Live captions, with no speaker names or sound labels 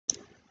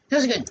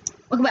How's it good?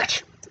 Welcome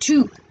back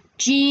to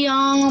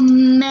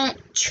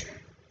Geometry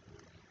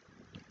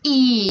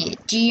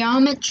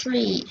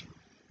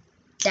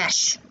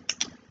Dash.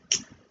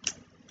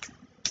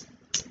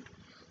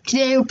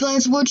 Today we're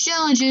playing some more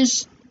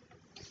challenges.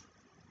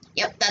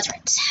 Yep, that's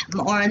right.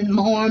 More and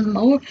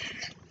more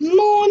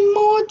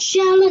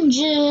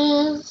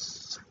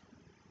challenges.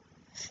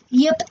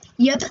 Yep.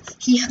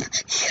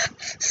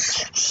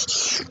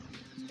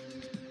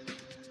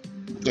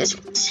 This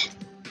one.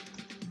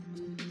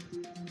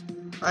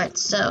 Alright,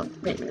 so,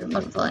 wait,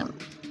 what volume?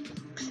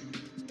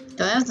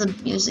 Do I have the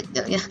music?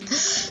 Oh, yeah.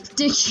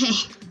 Okay.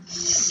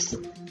 So,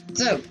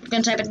 we're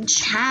gonna type in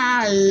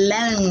challenge.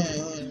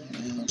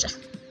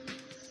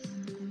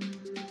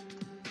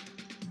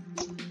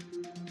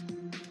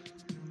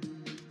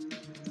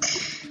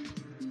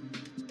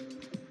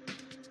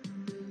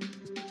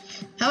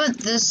 How about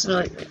this?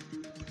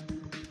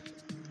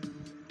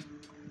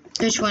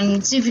 Which one?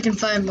 Let's see if we can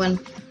find one.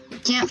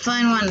 Can't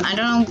find one. I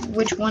don't know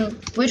which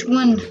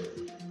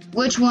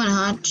one,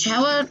 huh?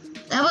 How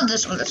about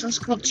this one? This one's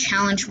called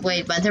Challenge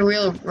Wave by The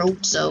Real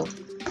Rozo.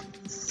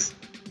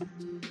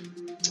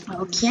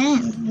 Okay,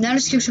 no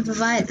description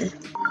provided.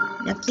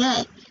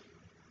 Okay.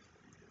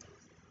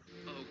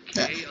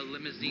 Okay, a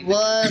limousine.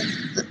 What?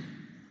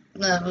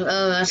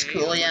 Oh, that's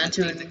cool. Yeah,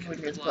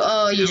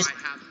 oh, you just.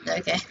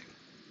 Okay.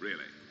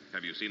 Really?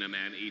 Have you seen a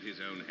man eat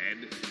his own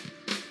head?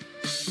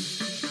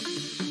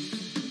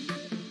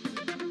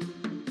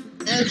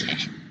 Okay.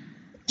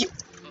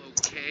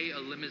 Okay, a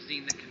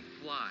limousine that can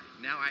fly.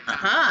 Now I have.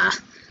 Aha!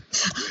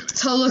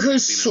 So look how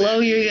slow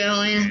you're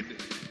going.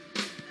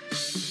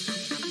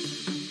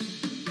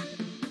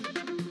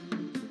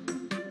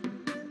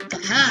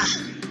 Aha!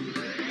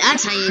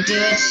 That's how you do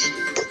it.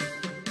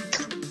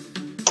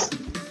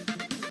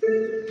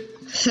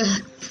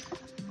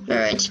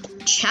 Alright,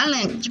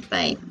 challenge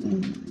by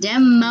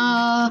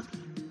Demonate.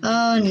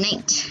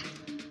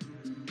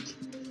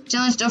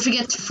 Challenge, don't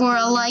forget for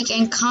a like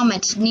and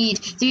comment. Need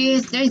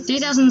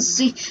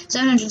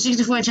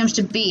 3,764 attempts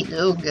to beat.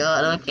 Oh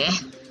god, okay.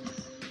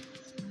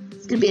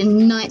 It's gonna be a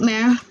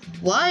nightmare.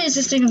 Why is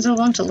this taking so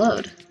long to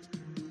load?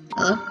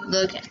 Hello?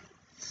 Okay.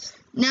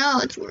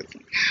 Now it's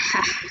working.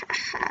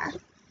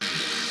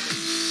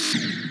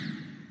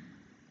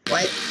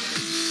 What?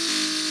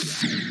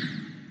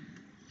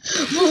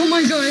 Oh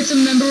my god, it's a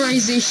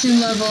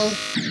memorization level.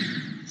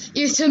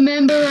 It's a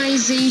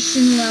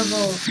memorization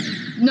level.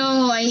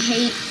 No, I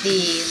hate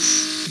these.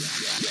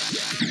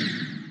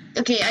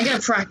 Okay, I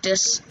gotta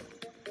practice.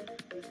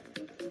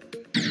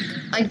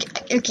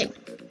 Okay.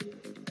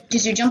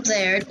 Cause you jump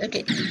there.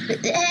 Okay.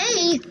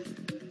 Hey!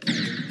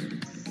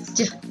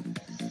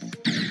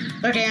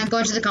 Okay, I'm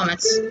going to the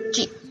comments.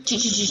 Cheat.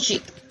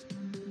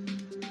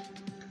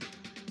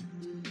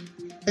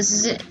 This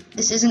is it.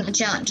 This isn't a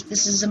challenge.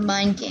 This is a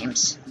mind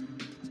games.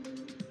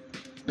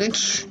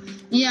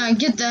 Yeah,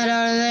 get that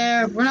out of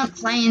there. We're not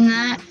playing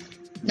that.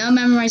 No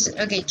memorize it.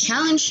 Okay,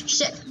 challenge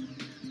ship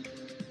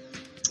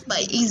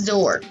by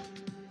Ezdor.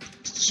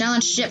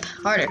 Challenge ship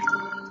harder.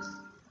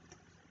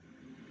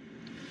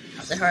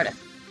 How's it harder?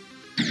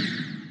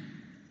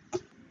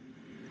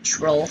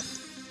 Troll.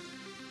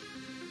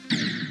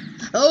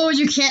 Oh,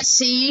 you can't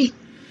see.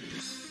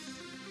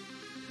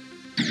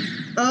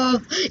 Oh,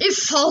 it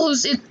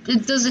follows. It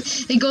does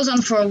it. It goes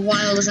on for a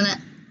while, doesn't it?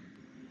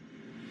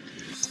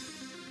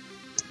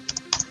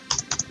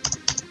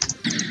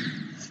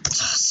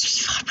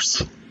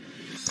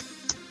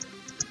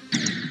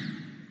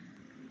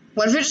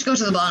 What if we just go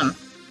to the bottom?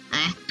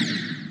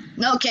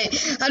 Okay,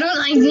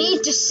 I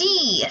need to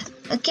see.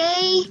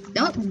 Okay?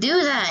 Don't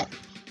do that.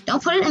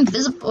 Don't put it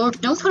invisible, or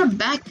don't put it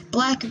back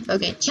black.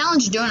 Okay,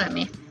 challenge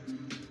Dornami.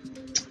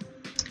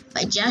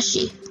 By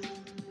Jashi.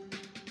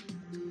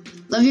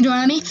 Love you,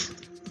 Dornami.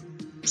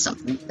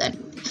 Something that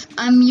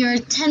I'm your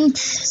 10th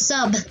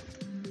sub.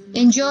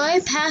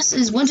 Enjoy. Pass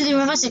is 1, 2, 3,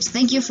 4, 5, 6.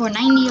 Thank you for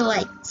 90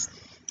 likes.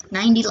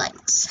 90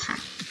 likes.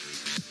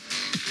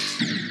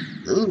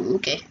 Ooh,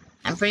 okay.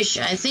 I'm pretty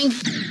sure. I think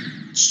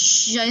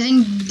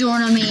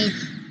Dornami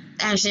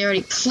actually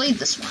already played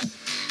this one.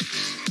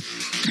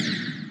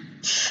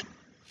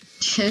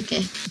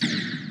 Okay.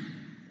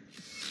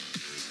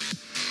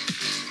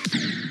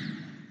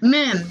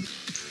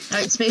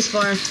 Alright,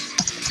 spacebar.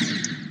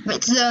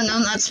 Wait, no,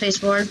 not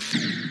spacebar.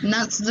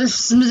 Not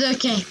this.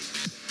 Okay.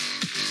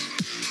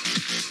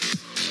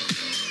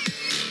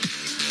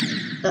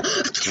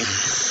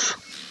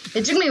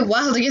 It took me a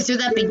while to get through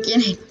that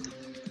beginning.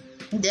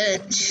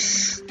 Did it.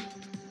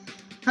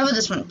 How about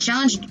this one?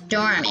 Challenge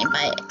Dorami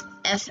by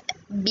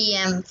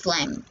FBM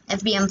Flame.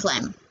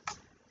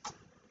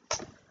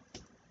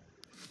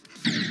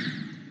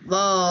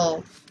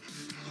 Whoa.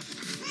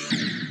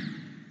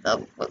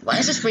 Oh, why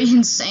is this pretty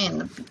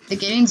insane? The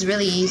gaming's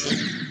really easy.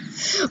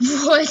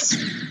 What?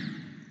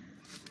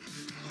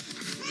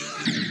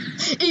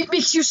 It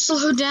makes you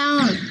slow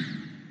down.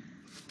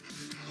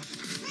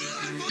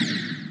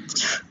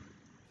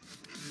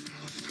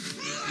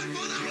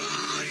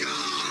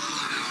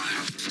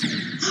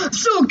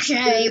 It's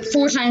okay.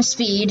 4 times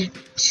speed.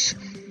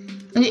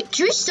 Okay,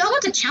 can we start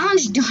with the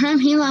challenge? Do how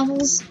many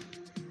levels?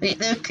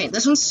 Wait, okay,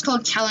 this one's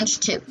called Challenge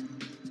 2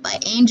 by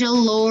Angel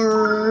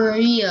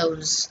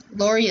Lorios.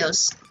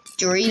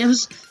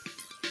 Doritos.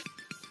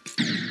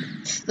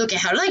 Okay,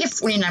 how did I get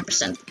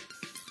 49%?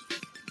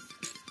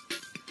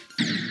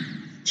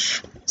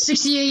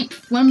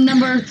 68. One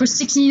number for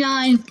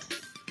 69.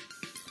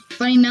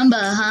 Funny number,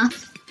 huh?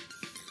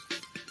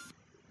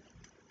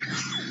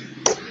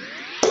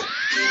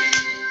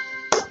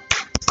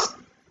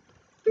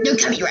 No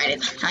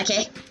copyrighted,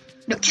 okay?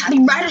 No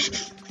copyrighted.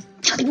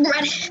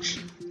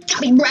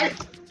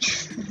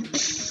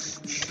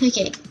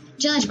 Okay,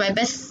 challenge by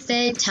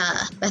Betheta.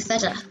 Let's see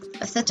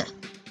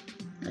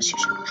what she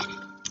writing.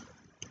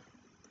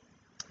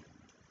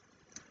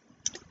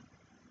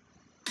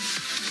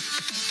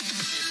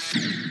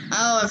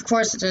 Oh, of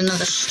course, it's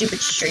another stupid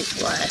street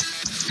flood.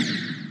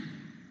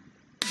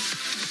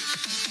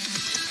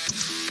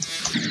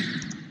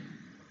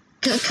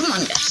 Come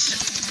on, guys.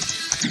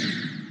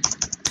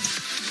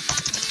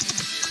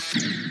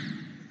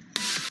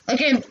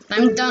 Okay,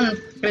 I'm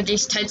done with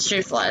these tight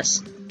street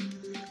flies.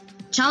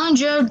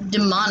 Challenger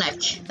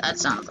Demonic. That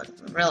sounds like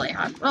really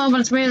hard. Oh,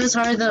 but it's really this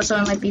hard though, so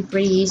it might be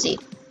pretty easy.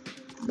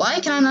 Why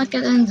can I not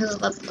get into the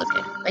level?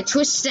 Okay, by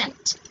Twist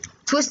Scent.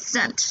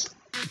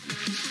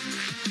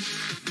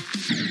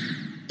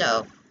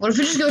 So, what if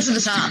we just go to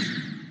the top?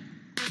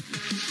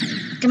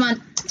 Come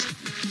on.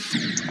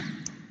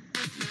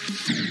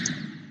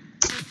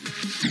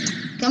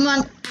 Come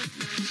on.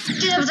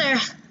 Get up there.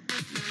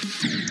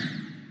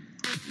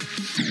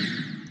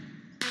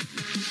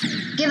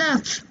 Get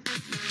up.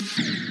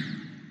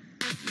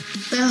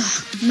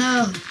 Ugh,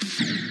 no.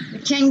 We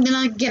can't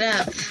not get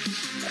up,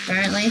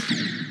 apparently.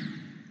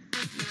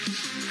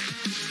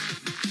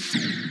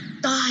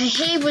 Oh, I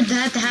hate when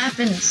that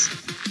happens.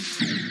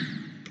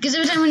 Because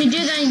every time when you do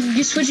that,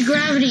 you switch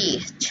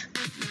gravity.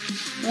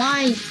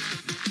 Why?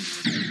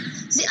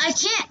 See, I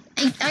can't.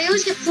 I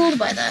always get fooled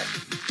by that.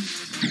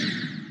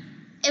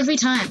 Every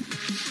time.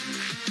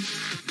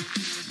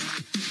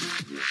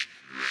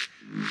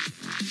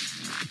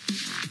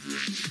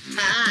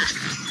 Ah,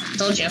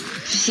 told you.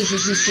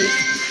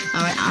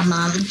 Alright, I'm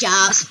on the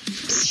jobs.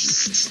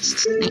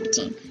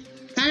 19.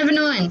 Kind of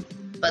annoying,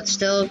 but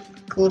still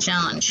cool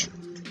challenge.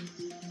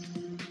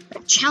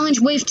 Challenge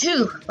Wave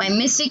 2 by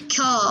Mystic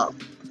Call.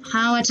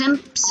 How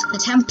attempts,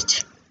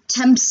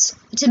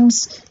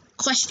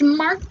 question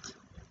mark?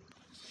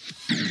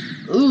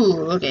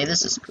 Ooh, okay,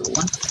 this is a cool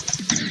one.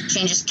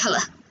 Changes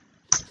color.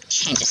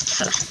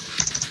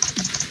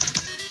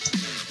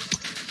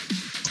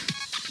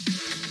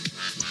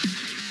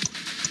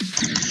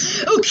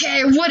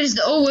 Okay, what is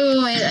the... Oh,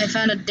 wait, I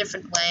found a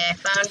different way.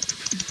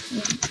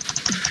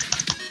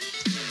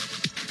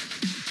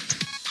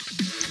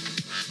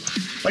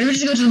 What if we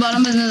just go to the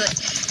bottom and then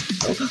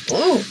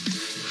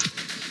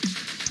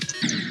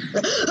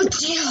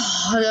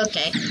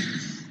okay.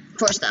 Of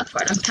course, that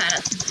part. I'm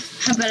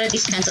bad at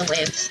these kinds of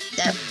waves.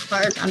 That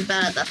part, I'm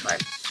bad at that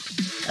part.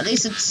 At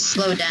least it's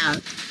slowed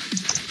down.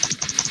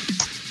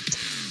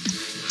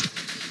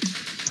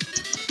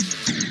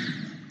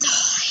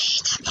 Oh, I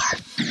hate that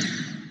part.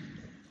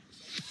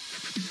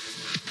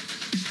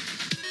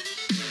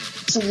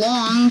 It's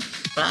long,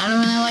 but I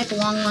don't really like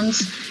long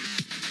ones.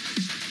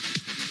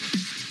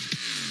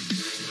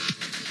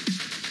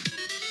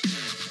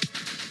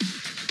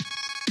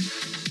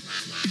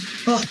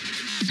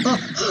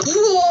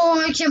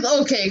 Oh, I can't.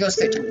 Okay, it goes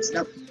 3 times.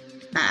 Nope.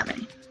 Not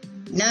happening.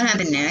 Not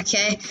happening,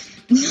 okay?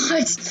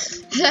 Not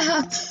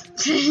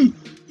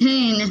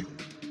happening.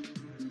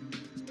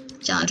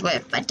 Challenge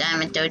Wave by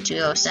Diamond Doe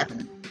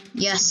 207.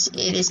 Yes,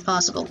 it is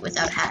possible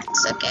without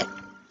hacks. Okay.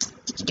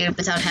 Did you do it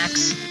without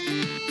hacks?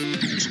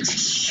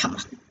 Come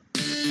on.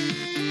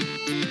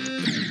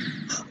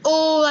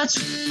 Oh, that's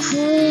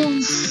cool.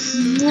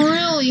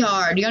 Really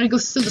hard. You gotta go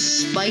through the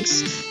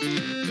spikes.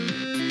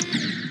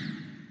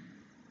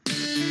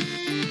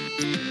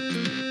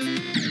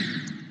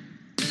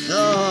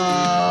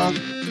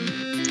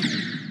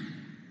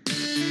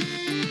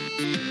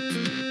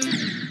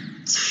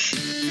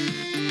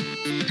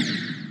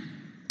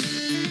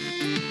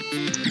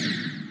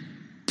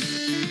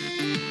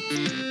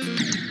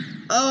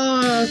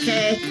 Oh,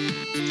 okay.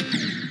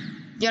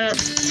 You gotta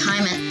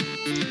time it.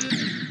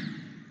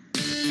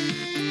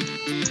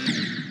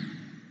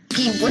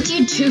 Okay, what do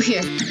you do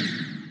here?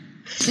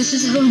 This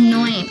is so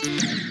annoying.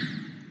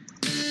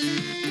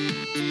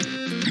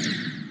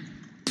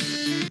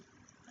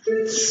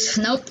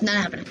 Nope, not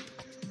happening.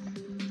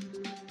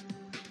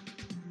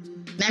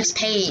 Next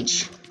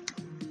page.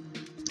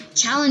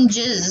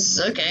 Challenges.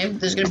 Okay,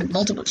 there's gonna be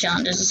multiple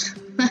challenges.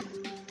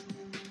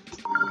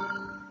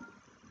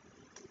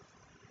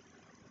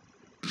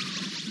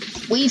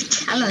 Wave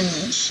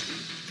challenge.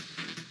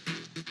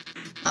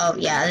 Oh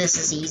yeah, this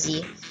is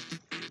easy.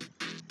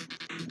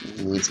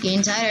 Ooh, it's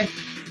getting tighter.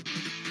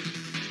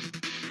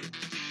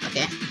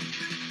 Okay.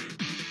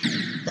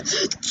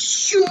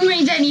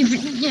 Wait, that even.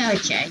 Yeah,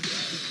 okay.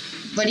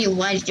 Buddy,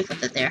 why did you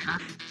put that there, huh?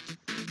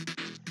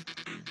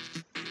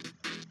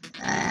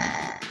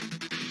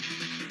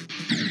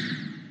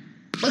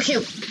 Okay,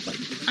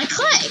 I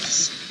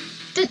clicked.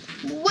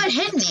 What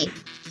hit me?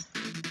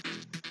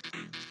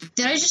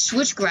 Did I just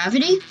switch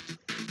gravity?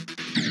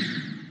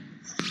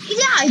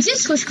 Yeah, I did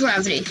switch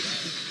gravity.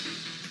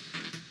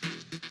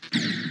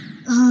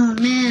 Oh,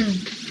 man.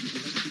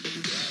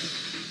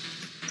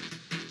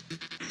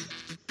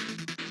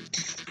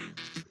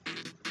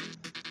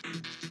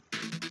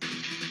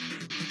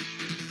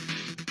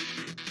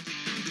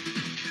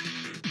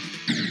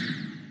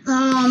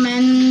 Oh,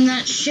 man,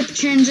 that ship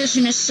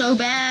transition is so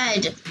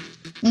bad.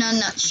 No,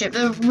 not ship.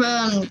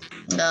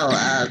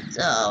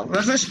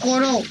 Reverse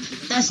portal.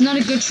 That's not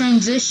a good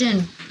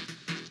transition.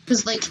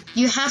 Because, like,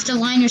 you have to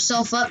line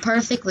yourself up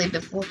perfectly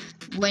before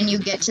when you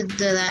get to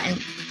that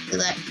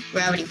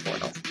gravity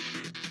portal.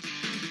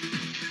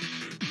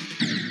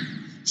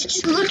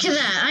 Just look at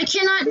that. I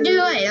cannot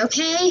do it,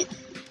 okay?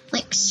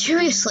 Like,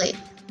 seriously.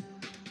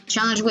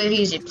 Challenge Wave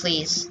Easy,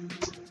 please.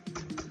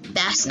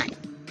 Bass Night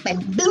by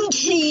Boom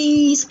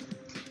Kitties.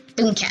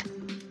 Boom Cat.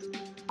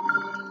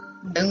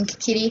 Boom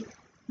Kitty.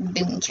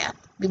 Boom Cat.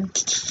 Boom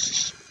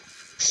Kitty.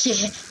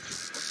 Yeah.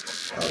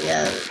 Oh,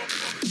 yeah.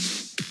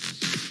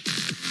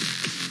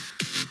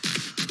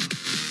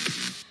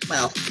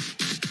 Well,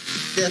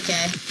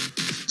 okay.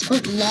 It's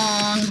quite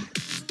long.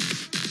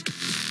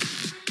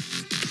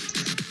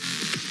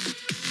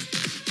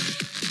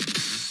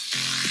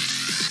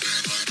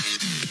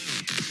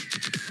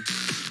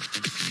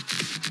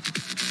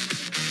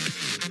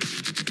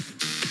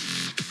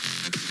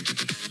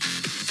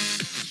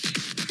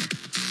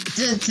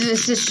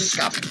 This is just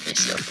copy and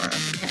paste over.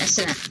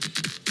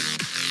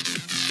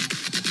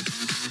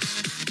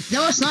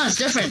 No, it's not. It's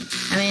different.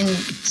 I mean,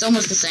 it's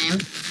almost the same.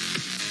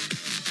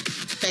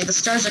 Like, the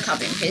stars are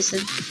copy and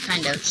pasted,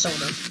 kind of, sort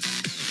of.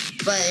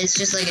 But it's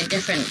just like a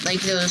different,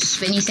 like those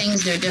spinny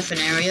things, they're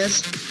different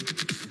areas.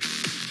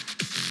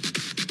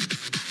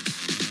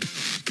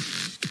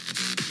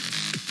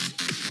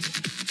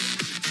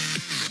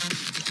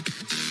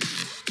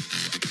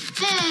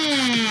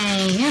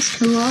 Hey, that's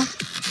cool.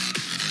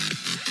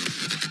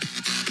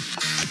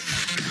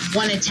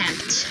 One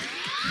attempt.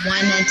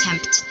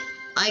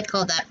 I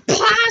call that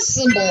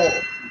possible.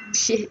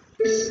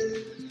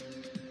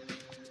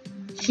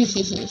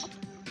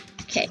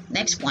 Okay,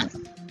 next one.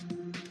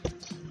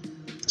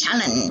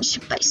 Challenge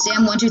by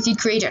Sam123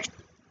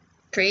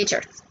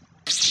 Creator.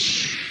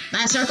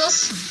 9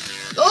 circles.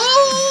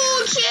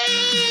 Okay,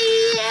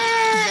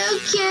 yeah,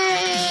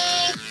 okay.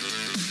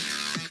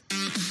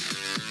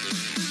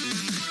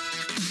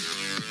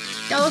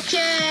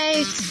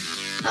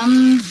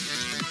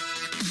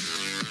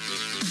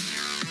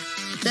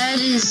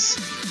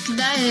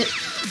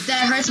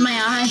 That hurts my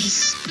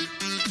eyes.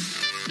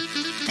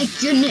 My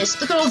goodness,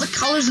 look at all the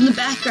colors in the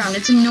background,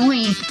 it's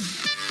annoying.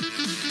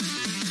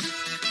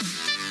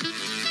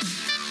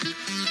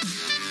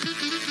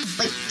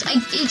 Like,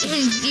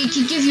 it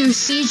can give you a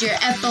seizure,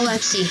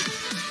 epilepsy.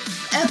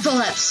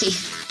 Epilepsy.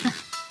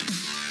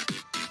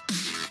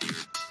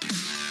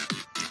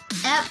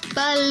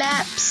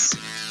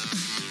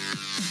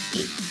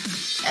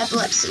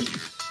 Epilepsy.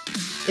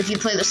 If you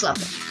play this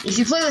level.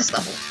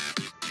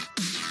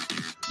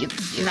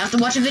 You have to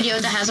watch a video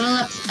that has an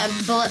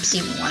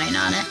epilepsy warning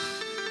on it.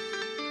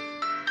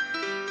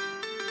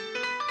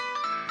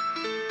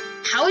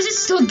 How is it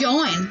still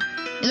going?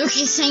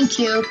 Okay, thank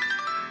you.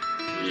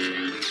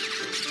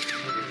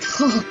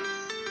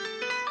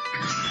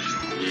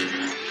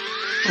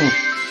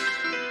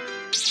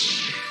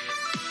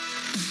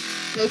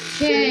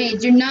 Okay,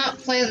 do not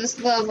play this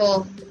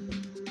level.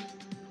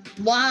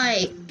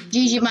 Why?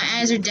 GG, my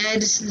eyes are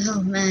dead.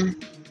 Oh man.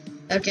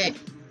 Okay.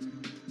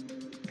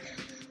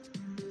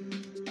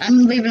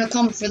 I'm leaving a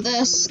comment for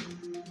this.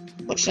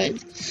 Which I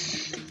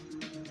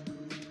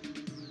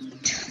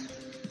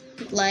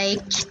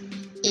like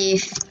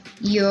if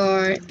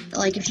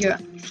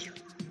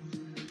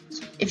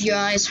your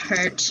eyes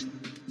hurt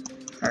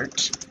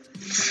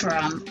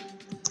from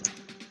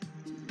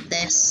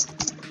this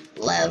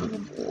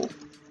level.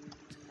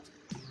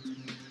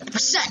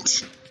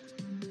 Percent.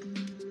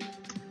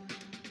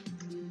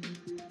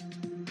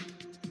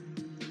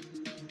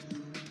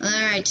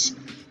 Alright.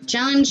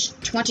 Challenge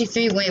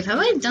 23 wave. Have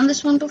I done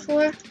this one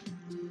before?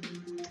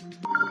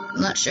 I'm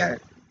not sure.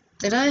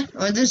 Did I?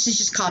 Or this is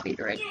just copied,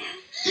 right?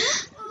 Yeah.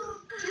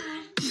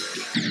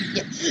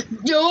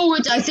 No,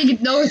 I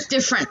think it's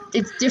different.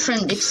 It's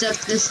different,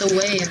 except this the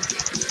wave.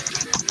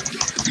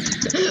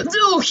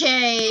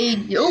 Okay.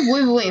 Oh,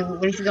 wait.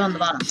 What if you go on the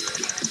bottom?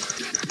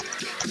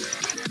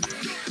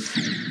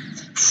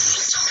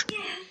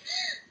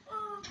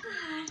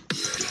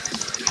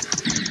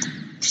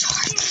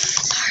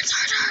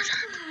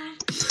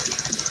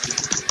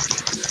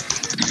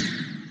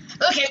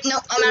 Okay, no,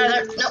 I'm out of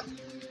there.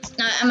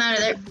 No, I'm out of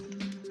there.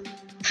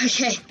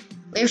 Okay,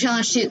 Wave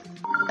Challenge 2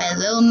 by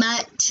Lil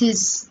Matt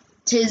Tiz.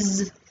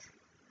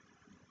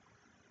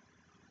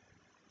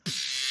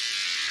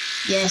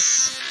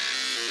 Yes.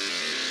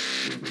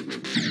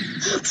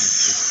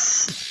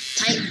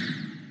 Tight.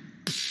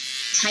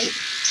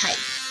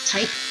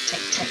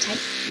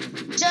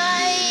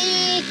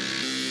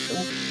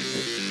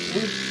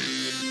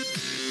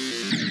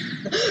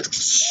 No!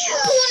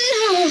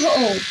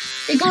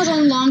 It goes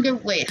on longer.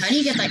 Wait, how do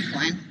you get that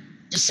coin?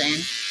 Just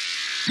saying.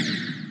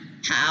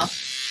 How?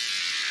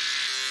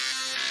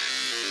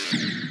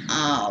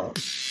 Oh.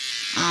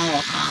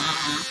 Oh.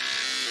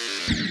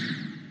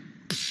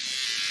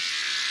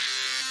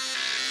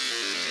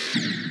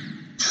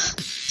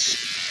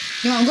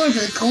 No, I'm going for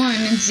the coin.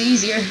 It's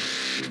easier.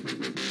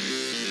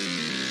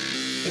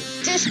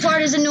 This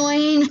part is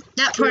annoying.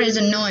 That part is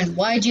annoying.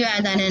 Why'd you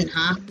add that in,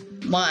 huh?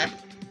 Why?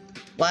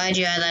 Why'd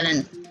you add that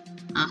in?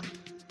 Huh?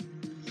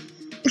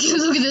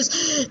 Look at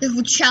this.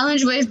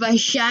 Challenge wave by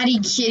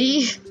Shatty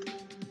Kitty.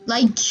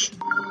 Like...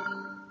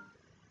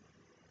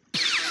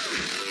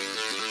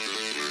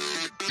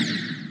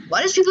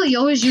 Why does people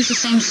always use the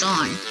same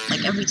song?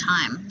 Like, every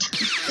time.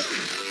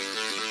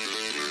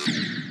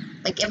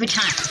 Like, every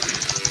time.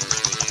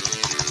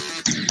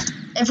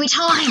 Every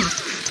time!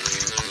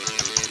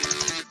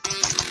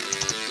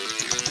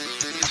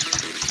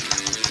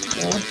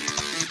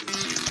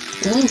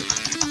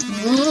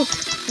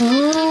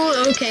 Ooh,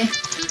 okay.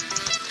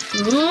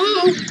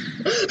 Ooh.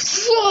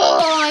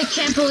 Whoa, I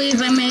can't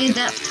believe I made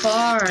that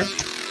far.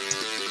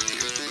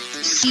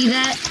 See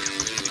that?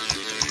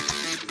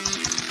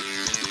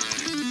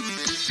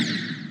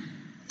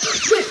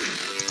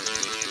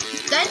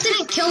 That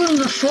didn't kill me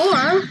before.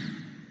 I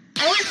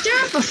went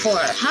through it before.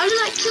 How did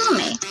that kill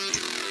me?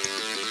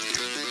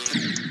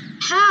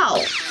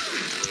 How?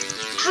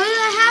 How did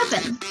that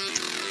happen?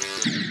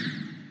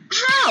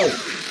 How?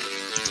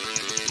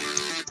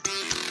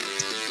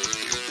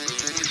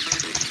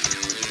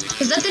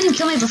 Because that didn't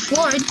kill me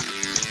before.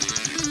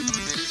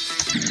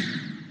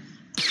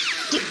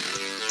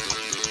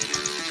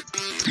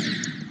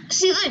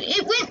 See, look,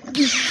 it went...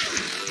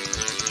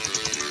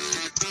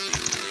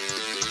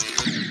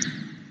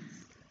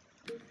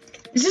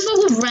 Is this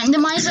what would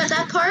randomize at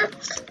that part?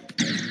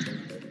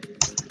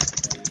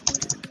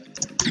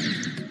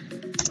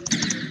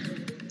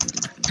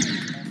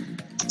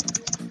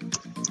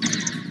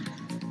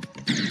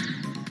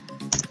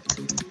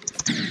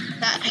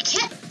 I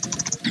can't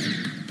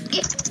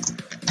get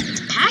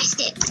past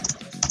it.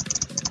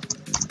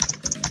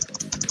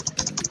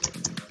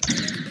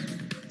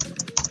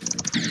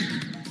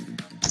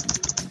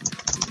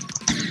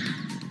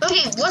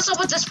 Okay, what's up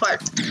with this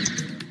part?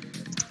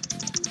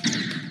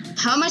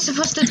 How am I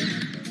supposed to...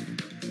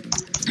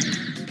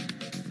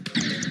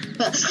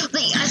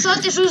 Like, I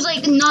thought this was,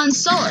 like,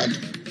 non-solid.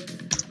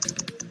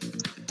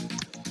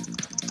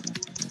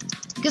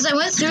 Because I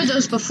went through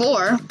those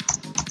before.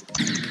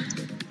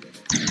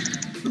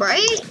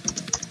 Right?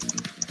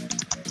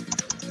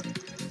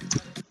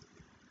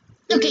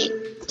 Okay.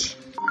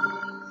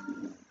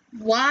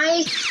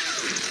 Why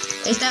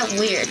is that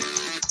weird?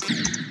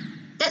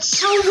 That's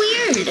so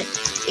weird.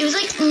 It was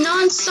like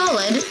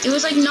non-solid. It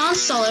was like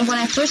non-solid when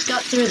I first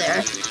got through there,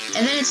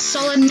 and then it's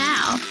solid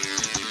now.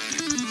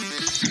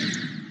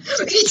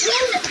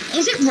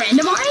 Is it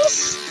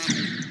randomized?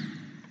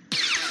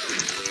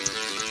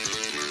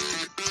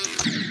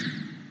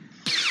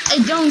 I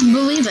don't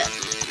believe it.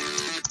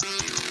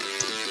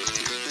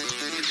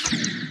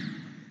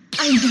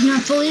 I do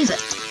not believe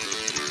it.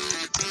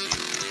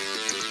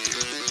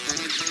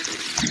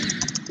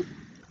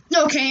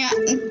 Okay,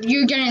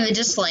 you're getting the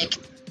dislike.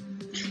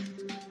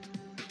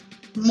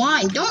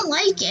 Why? Don't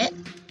like it.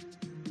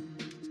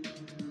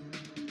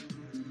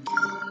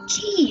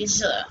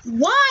 Jeez,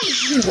 why?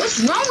 What's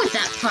wrong with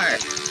that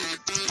part?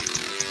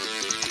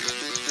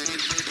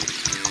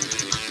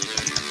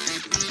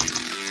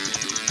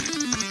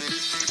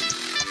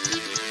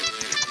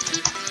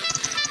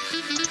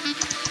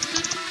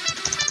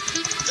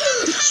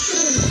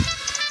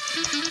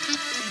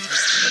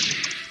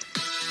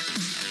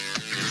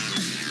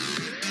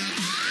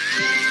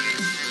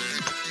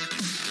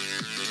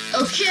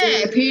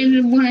 Okay, I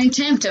painted one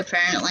attempt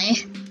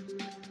apparently.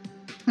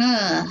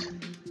 Huh.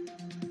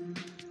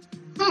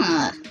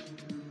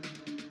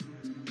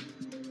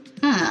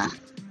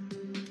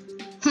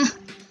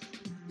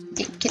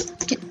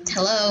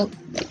 Hello.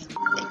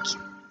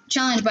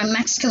 Challenge by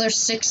Max Killer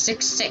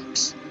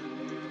 666.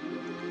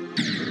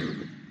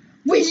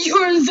 Wait,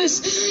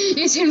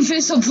 it's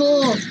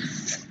invisible.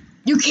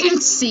 You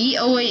can't see.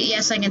 Oh wait,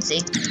 yes I can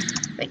see.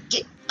 Wait,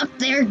 get up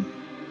there.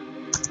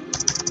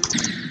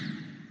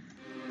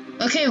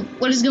 Okay,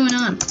 what is going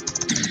on?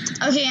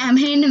 Okay, I'm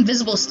hitting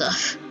invisible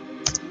stuff.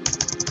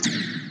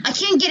 I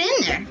can't get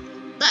in there.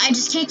 I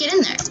just can't get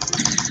in there.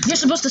 You're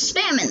supposed to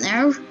spam in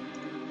there.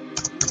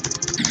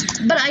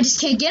 But I just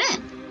can't get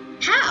in.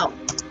 How?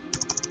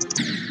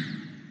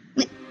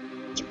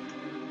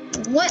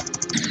 What?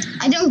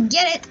 I don't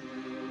get it.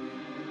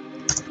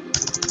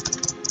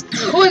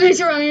 Oh, I'm gonna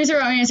throw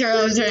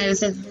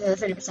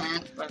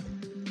 30%.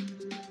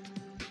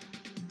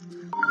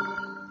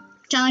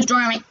 Challenge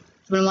Dormy.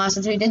 It's been a while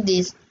since we did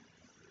these.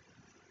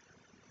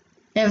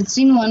 I haven't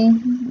seen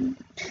one.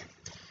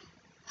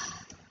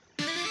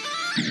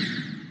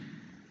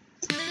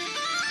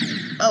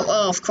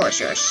 Oh, of course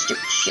you're a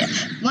stupid ship.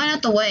 Why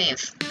not the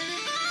wave?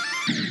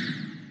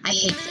 I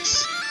hate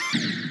this.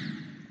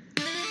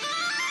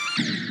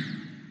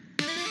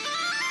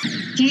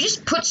 Can you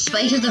just put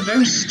spikes at the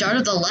very start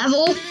of the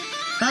level?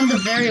 Not the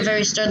very,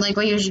 very start, like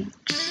where you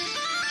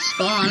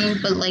spawn,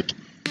 but like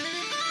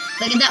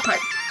in that part.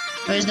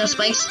 Where there's no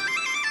spikes.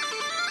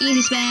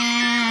 Easy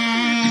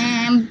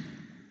spam!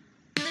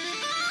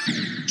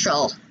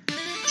 Troll.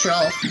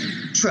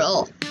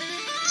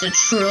 It's a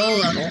troll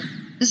level.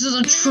 This is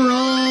a troll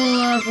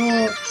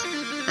level.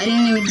 I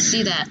didn't even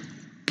see that.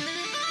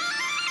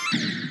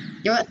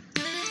 You know what?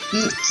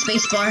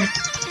 Spacebar.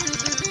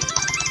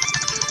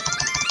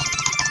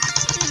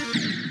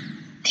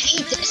 I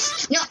hate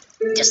this. No,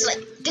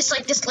 dislike.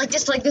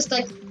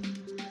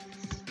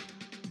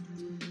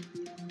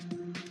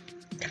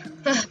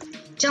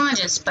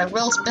 Challenges by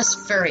World's Best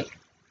Furry.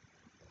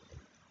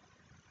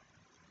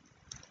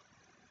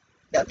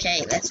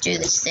 Okay, let's do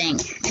this thing.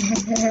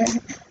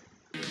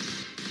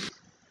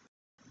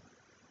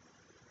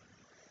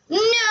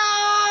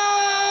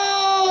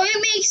 No!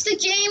 It makes the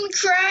game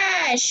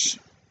crash!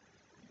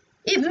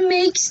 It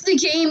makes the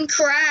game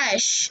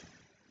crash!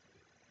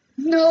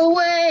 No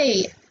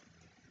way!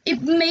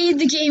 It made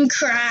the game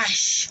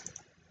crash!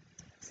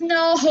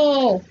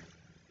 No!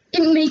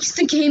 It makes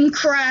the game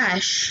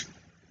crash!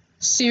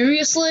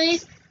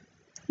 Seriously?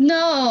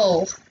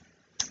 No!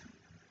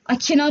 I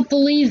cannot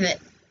believe it.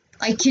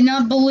 I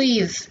cannot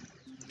believe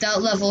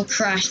that level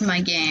crashed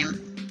my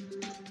game.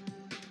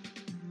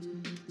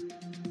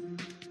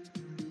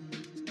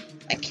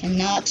 I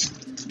cannot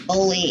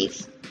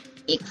believe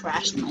it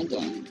crashed my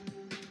game.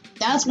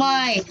 That's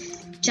why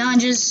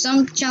challenges,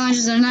 some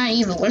challenges are not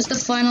evil. What's the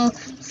final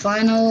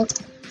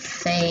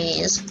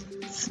phase?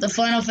 The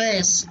final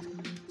phase.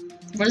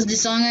 What is the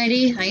song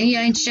ID? I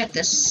need to check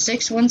this.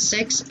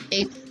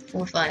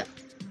 616845.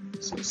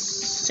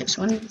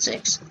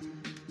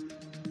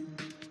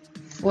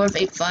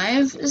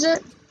 616485, is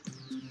it?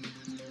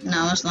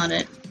 No, that's not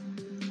it.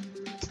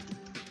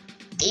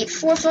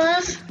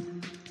 845?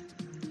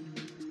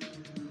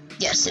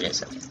 Yes, it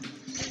is. Okay.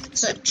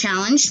 So,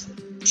 challenge.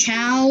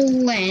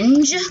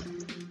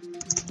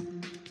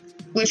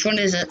 Which one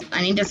is it?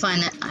 I need to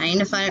find it. I need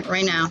to find it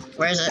right now.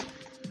 Where is it?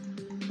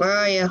 Where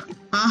are you?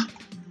 Huh?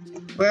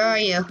 Where are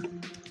you?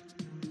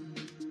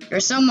 You're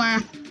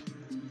somewhere.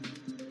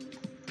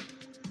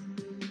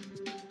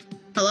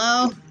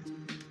 Hello?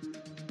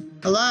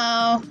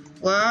 Hello?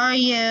 Where are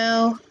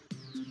you?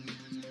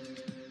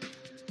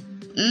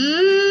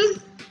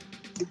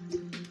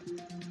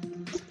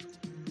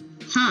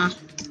 Huh.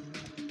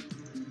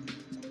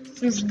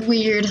 This is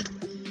weird.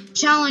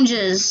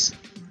 Challenges.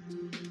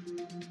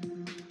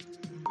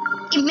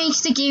 It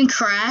makes the game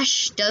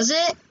crash, does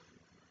it?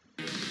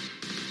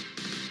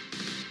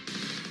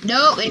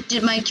 No, it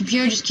did. My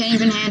computer just can't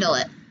even handle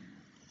it.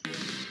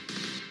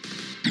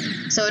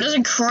 So it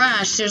doesn't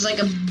crash. There's like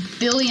a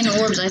billion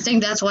orbs. I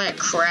think that's why it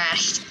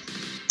crashed.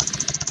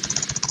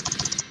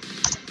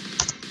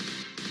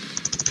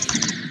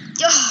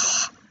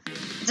 Ugh.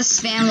 It's a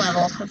spam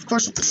level. Of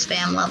course it's a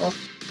spam level.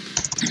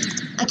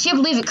 I can't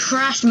believe it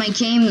crashed my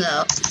game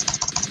though.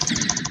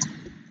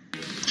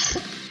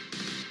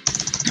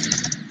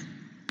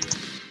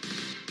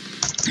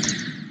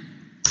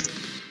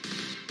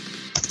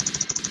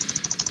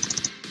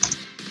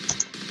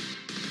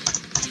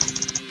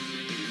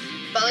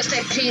 But at least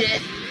I beat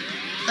it.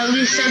 At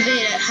least I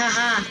beat it.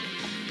 Haha.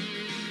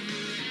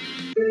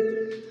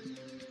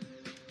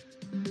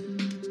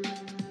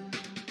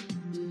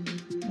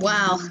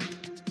 Wow.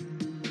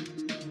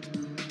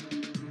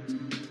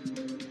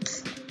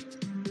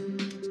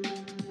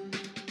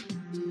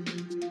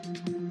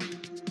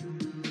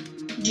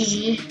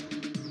 GG.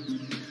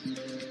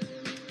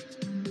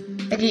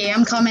 Okay,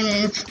 I'm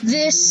commenting.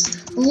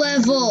 This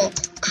level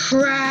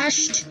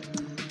crashed.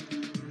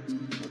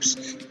 Oops.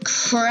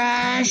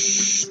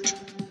 Crashed.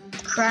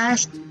 I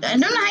don't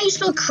know how you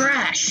spell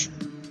crash.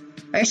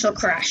 How you spell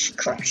crash?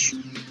 Crash.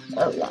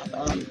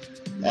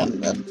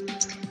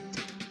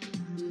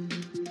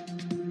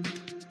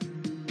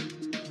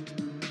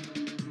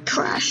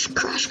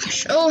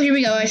 Crash. Oh, here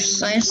we go. I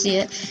see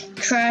it.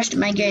 Crashed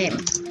my game.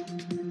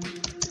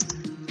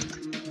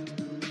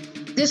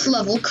 This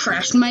level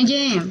crashed my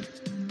game.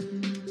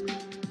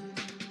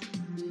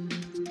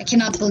 I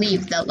cannot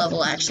believe that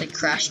level actually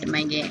crashed in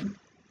my game.